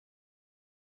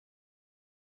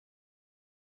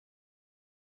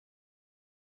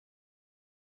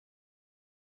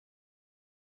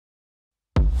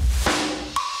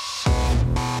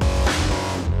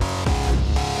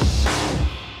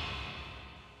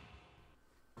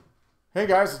Hey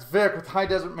guys, it's Vic with High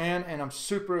Desert Man, and I'm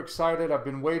super excited. I've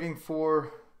been waiting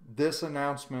for this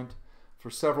announcement for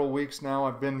several weeks now.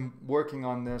 I've been working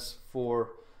on this for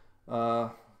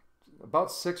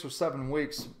about 6 or 7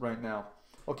 weeks right now.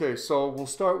 Okay, so we'll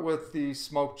start with the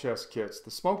smoke chest kits. The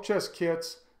smoke chest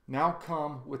kits now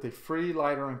come with a free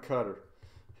lighter and cutter.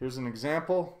 Here's an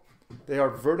example. They are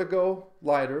Vertigo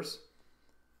lighters.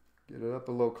 Get it up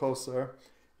a little closer.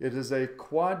 It is a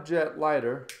quad jet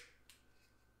lighter.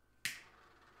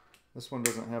 This one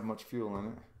doesn't have much fuel in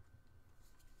it.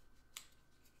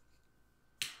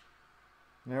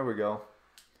 There we go.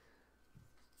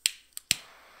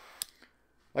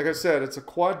 Like I said, it's a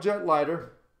quad jet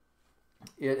lighter.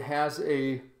 It has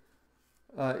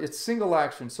it's single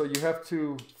action, so you have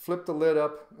to flip the lid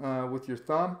up with your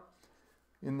thumb.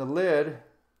 In the lid,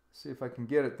 see if I can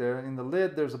get it there. In the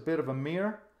lid, there's a bit of a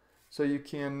mirror, so you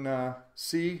can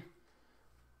see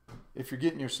if you're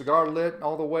getting your cigar lit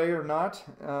all the way or not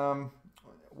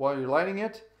while you're lighting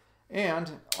it.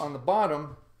 And on the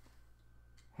bottom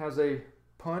has a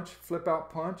punch, flip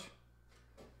out punch.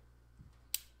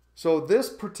 So this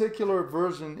particular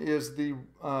version is the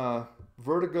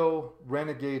Vertigo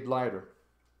Renegade lighter.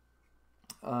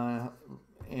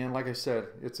 And like I said,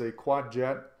 it's a quad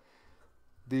jet.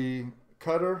 The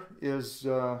cutter is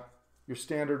your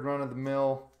standard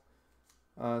run-of-the-mill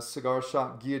cigar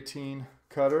shop guillotine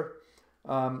cutter,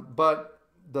 but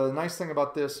the nice thing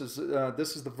about this is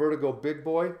the Vertigo Big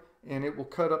Boy, and it will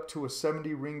cut up to a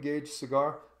 70 ring gauge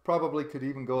cigar. Probably could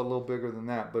even go a little bigger than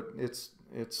that, but it's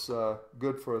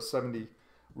good for a 70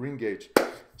 ring gauge.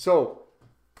 So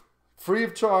free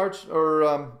of charge,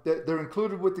 or they're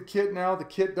included with the kit now. The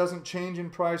kit doesn't change in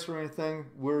price or anything.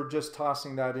 We're just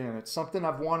tossing that in. It's something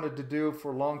I've wanted to do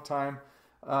for a long time,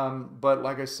 but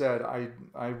like I said,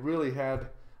 I really had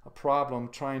a problem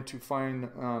trying to find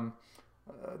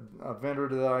a vendor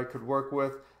that I could work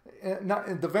with.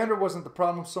 The vendor wasn't the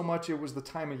problem so much; it was the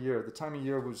time of year. The time of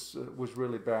year was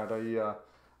really bad.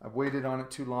 I waited on it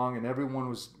too long, and everyone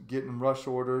was getting rush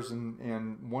orders,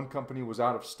 and one company was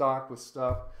out of stock with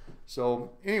stuff.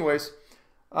 So, anyways,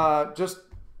 just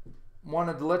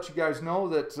wanted to let you guys know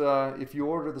that if you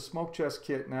order the smoke chest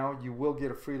kit now, you will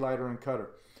get a free lighter and cutter.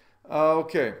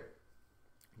 Okay,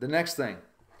 the next thing.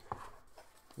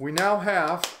 We now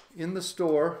have in the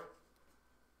store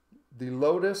the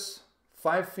Lotus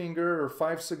 5-finger or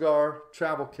 5-cigar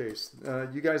travel case.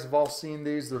 You guys have all seen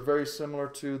these. They're very similar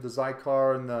to the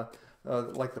Zycar and the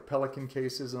like the Pelican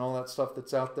cases and all that stuff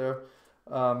that's out there.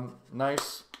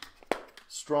 Nice,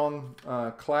 strong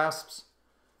clasps,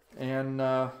 and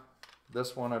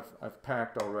this one I've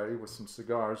packed already with some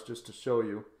cigars just to show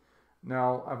you.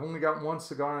 Now, I've only got one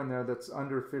cigar in there that's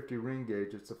under 50 ring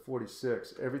gauge. It's a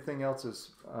 46. Everything else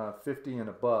is 50 and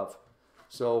above.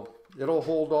 So it'll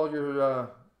hold all your,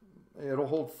 it'll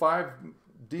hold 5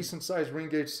 decent sized ring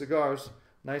gauge cigars,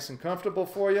 nice and comfortable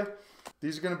for you.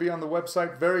 These are going to be on the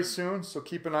website very soon, so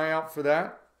keep an eye out for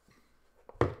that.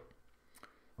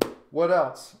 What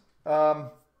else?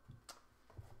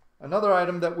 Another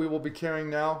item that we will be carrying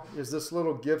now is this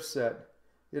little gift set.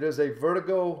 It is a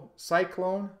Vertigo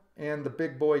Cyclone and the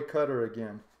Big Boy cutter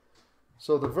again.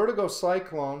 So the Vertigo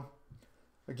Cyclone,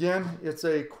 again, it's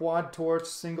a quad torch,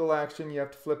 single action. You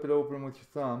have to flip it open with your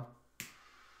thumb.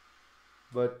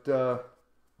 But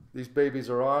these babies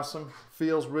are awesome.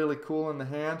 Feels really cool in the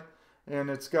hand,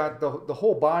 and it's got the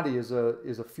whole body is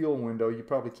a fuel window. You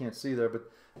probably can't see there,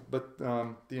 but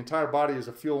the entire body is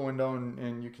a fuel window,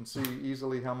 and you can see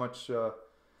easily how much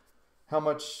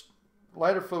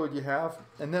lighter fluid you have.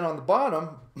 And then on the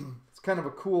bottom, it's kind of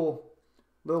a cool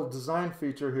little design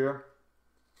feature here.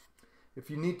 If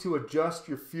you need to adjust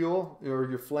your fuel or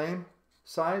your flame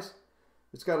size,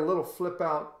 it's got a little flip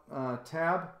out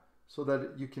tab so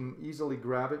that you can easily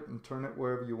grab it and turn it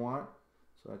wherever you want.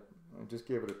 So I just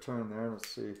gave it a turn there. Let's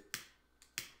see.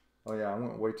 Oh yeah, I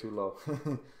went way too low.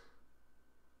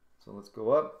 So let's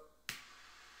go up.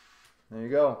 There you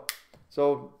go.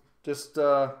 So just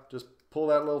pull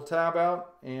that little tab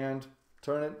out and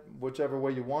turn it whichever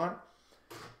way you want.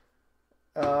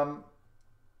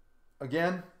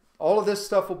 Again, all of this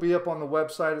stuff will be up on the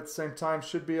website at the same time.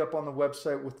 Should be up on the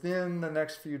website within the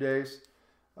next few days.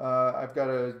 I've got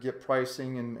to get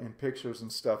pricing and pictures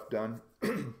and stuff done.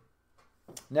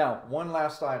 Now, one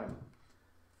last item.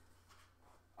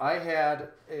 I had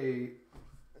an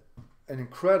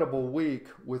incredible week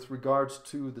with regards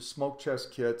to the smoke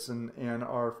chest kits and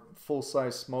our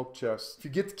full-size smoke chests. If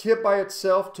you get the kit by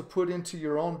itself to put into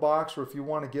your own box, or if you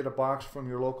want to get a box from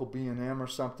your local B&M or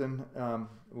something,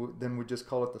 then we just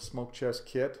call it the smoke chest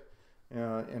kit.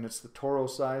 And it's the Toro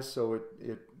size, so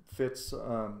it fits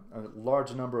a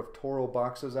large number of Toro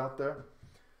boxes out there.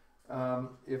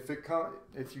 If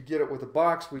you get it with a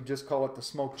box, we just call it the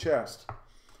smoke chest.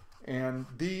 And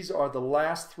these are the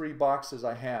last 3 boxes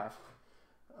I have.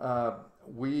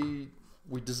 We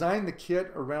designed the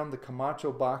kit around the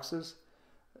Camacho boxes,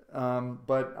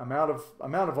 but I'm out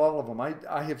of all of them.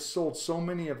 I have sold so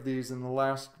many of these in the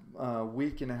last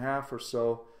week and a half or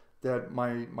so that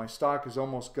my stock is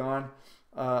almost gone.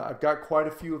 I've got quite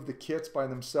a few of the kits by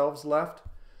themselves left,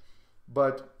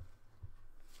 but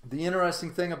the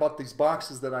interesting thing about these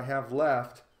boxes that I have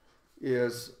left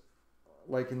is,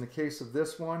 like in the case of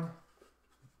this one,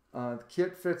 the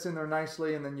kit fits in there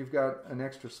nicely, and then you've got an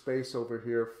extra space over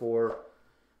here for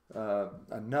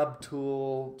a nub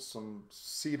tool, some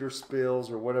cedar spills,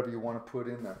 or whatever you want to put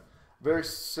in there. Very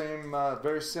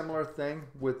similar thing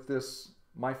with this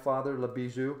My Father Le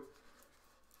Bijou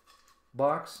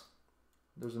box.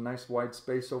 There's a nice wide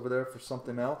space over there for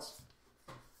something else.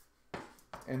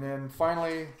 And then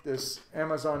finally, this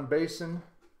Amazon Basin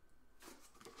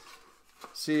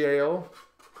CAO.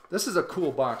 This is a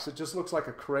cool box. It just looks like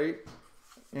a crate,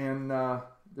 and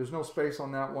there's no space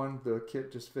on that one. The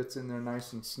kit just fits in there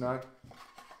nice and snug.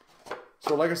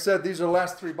 So like I said, these are the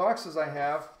last 3 boxes I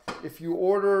have. If you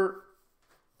order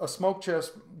a smoke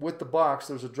chest with the box,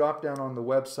 there's a drop down on the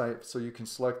website so you can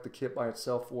select the kit by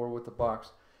itself or with the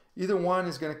box. Either one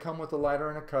is going to come with a lighter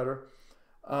and a cutter,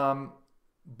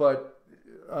 but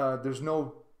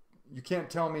you can't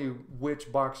tell me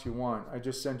which box you want. I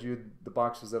just send you the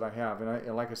boxes that I have.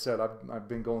 And like I said, I've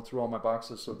been going through all my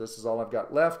boxes, so this is all I've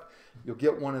got left. You'll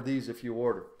get one of these if you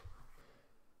order.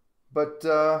 But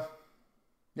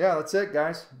yeah, that's it,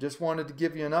 guys. Just wanted to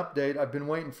give you an update. I've been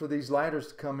waiting for these lighters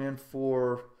to come in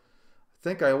for, I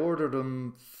think I ordered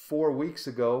them 4 weeks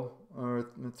ago, or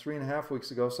 3.5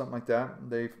 weeks ago, something like that.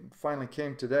 They finally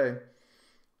came today.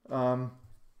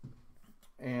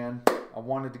 And I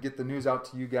wanted to get the news out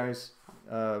to you guys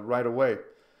right away.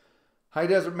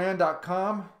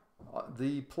 HighDesertMan.com,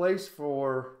 the place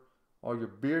for all your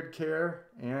beard care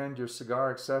and your cigar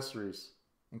accessories,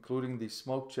 including the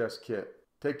smoke chest kit.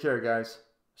 Take care, guys.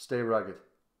 Stay rugged.